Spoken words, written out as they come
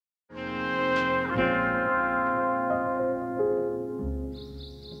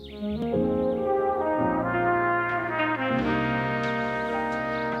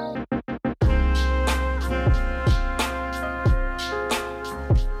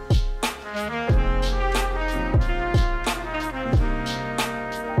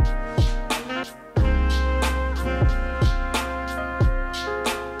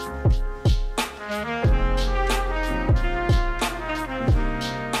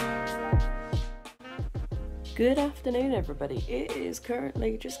Good afternoon, everybody. It is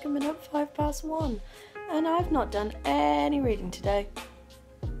currently just coming up 1:05, and I've not done any reading today.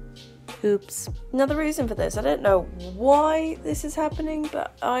 Oops. Now the reason for this, I don't know why this is happening,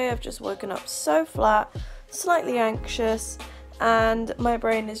 but I have just woken up so flat, slightly anxious, and my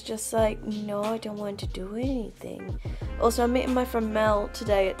brain is just like, no, I don't want to do anything. Also, I'm meeting my friend Mel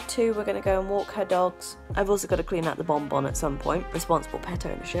today at 2. We're going to go and walk her dogs. I've also got to clean out the bonbon at some point, responsible pet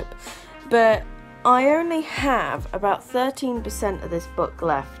ownership. But I only have about 13% of this book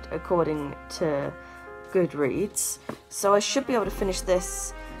left, according to Goodreads, so I should be able to finish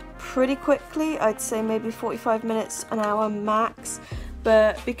this pretty quickly. I'd say maybe 45 minutes, an hour max,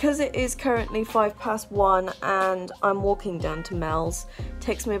 but because it is currently 1:05 and I'm walking down to Mel's, it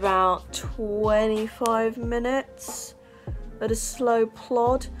takes me about 25 minutes at a slow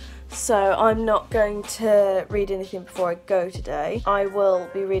plod. So I'm not going to read anything before I go today. I will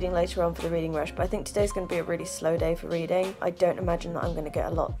be reading later on for the reading rush, but I think today's going to be a really slow day for reading. I don't imagine that I'm going to get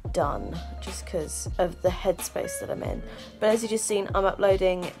a lot done just because of the headspace that I'm in. But as you just seen, I'm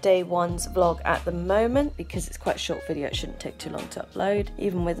uploading day 1's vlog at the moment because it's quite a short video. It shouldn't take too long to upload,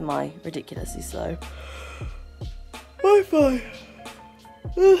 even with my ridiculously slow Wi-Fi.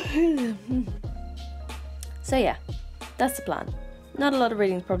 So yeah, that's the plan. Not a lot of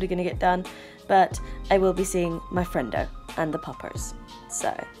reading is probably going to get done, but I will be seeing my friendo and the Puppers.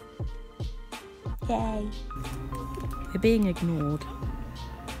 So, yay. We're being ignored.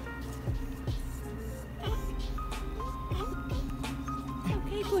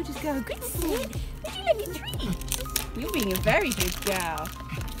 Okay, boy, just go. Good sit. Would you like a treat? You're being a very good girl.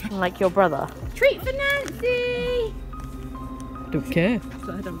 Like your brother. Treat for Nancy. Don't care.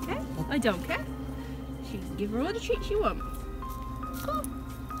 So I don't care. I don't care. She can give her all the treats you want. Oh,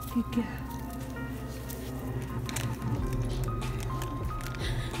 good girl.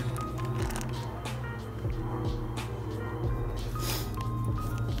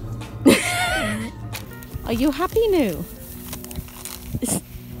 Are you happy now?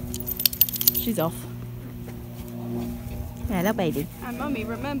 She's off. Hello, baby. And Mummy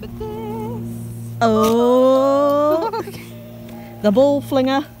remembered this. Oh, the ball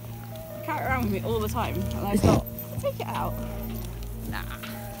flinger. Carry it around with me all the time, and I thought, take it out. Nah.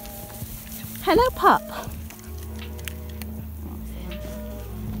 Hello, pup.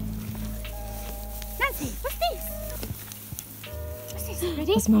 Nancy, what's this? What's this?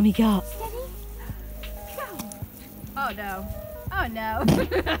 Ready? What's Mummy got? Steady. Go. Oh no. Oh no.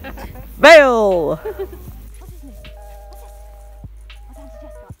 Bill. What's his name? What's this? What's Auntie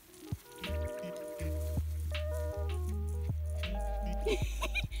Jess got?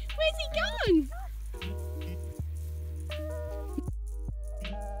 Where's he gone?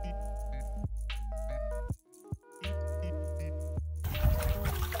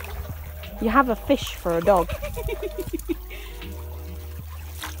 You have a fish for a dog.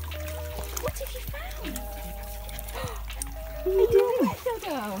 What have you found? Are you doing it,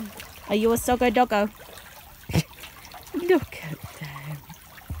 Doggo? Are you a soggo doggo? Look at them.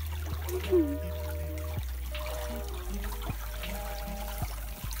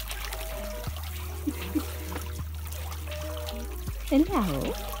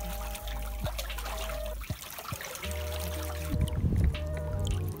 Hello.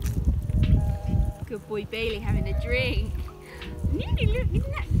 Good boy Bailey having a drink. Look,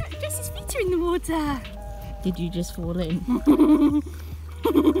 Jess's feet are in the water. Did you just fall in?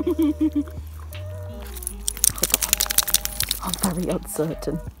 I'm very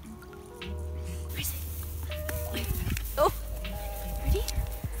uncertain. Where is it? Oh, ready?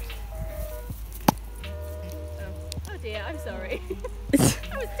 Oh dear, I'm sorry.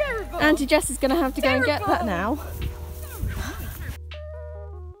 That was terrible. Auntie Jess is going to have to go and get that now.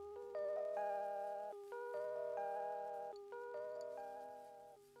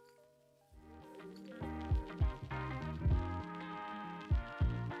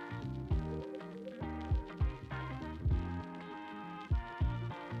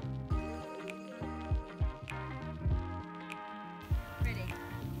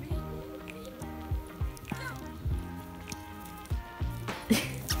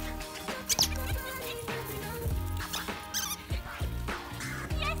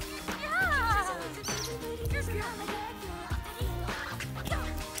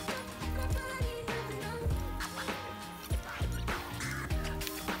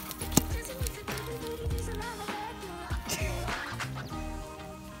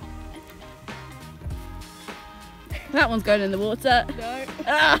 That one's going in the water. No.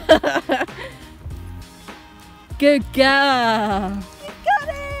 Good girl. You got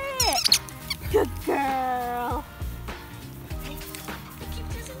it! Good girl.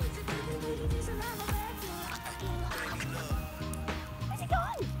 Where's he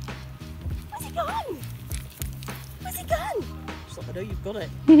gone? Where's he gone? Where's he gone? Just like, I know you've got it.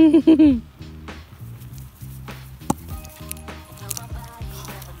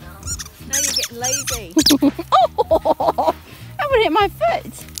 Now you're getting lazy. Oh, that would hit my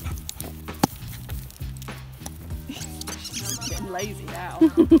foot. She's getting lazy now.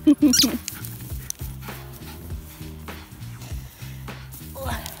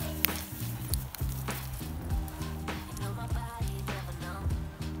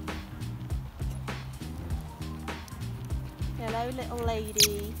 Hello, little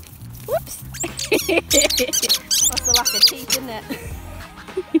lady. Whoops. That's a lack of teeth, isn't it?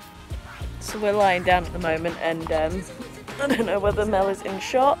 So we're lying down at the moment, and I don't know whether Mel is in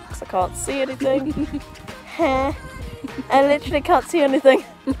shock because I can't see anything. I literally can't see anything.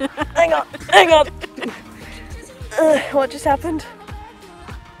 Hang on, hang on. What just happened?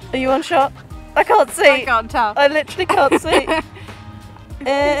 Are you on shot? I can't see. I can't tell. I literally can't see.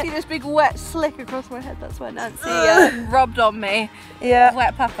 You see this big wet slick across my head? That's where Nancy rubbed on me. Yeah,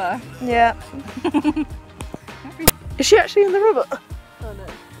 Wet pepper. yeah. Is she actually in the rubber? Oh no.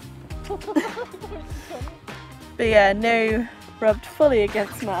 But yeah, no, rubbed fully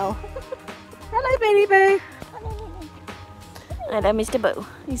against Mel. Hello, Beanie Boo. Hello, Mr. Boo.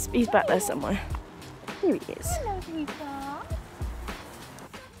 He's back there somewhere. Here he is. Hello, sweetheart.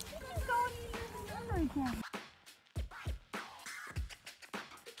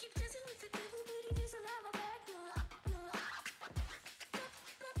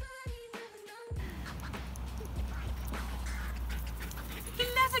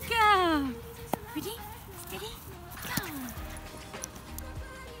 Clever girl. Ready? Steady? Go.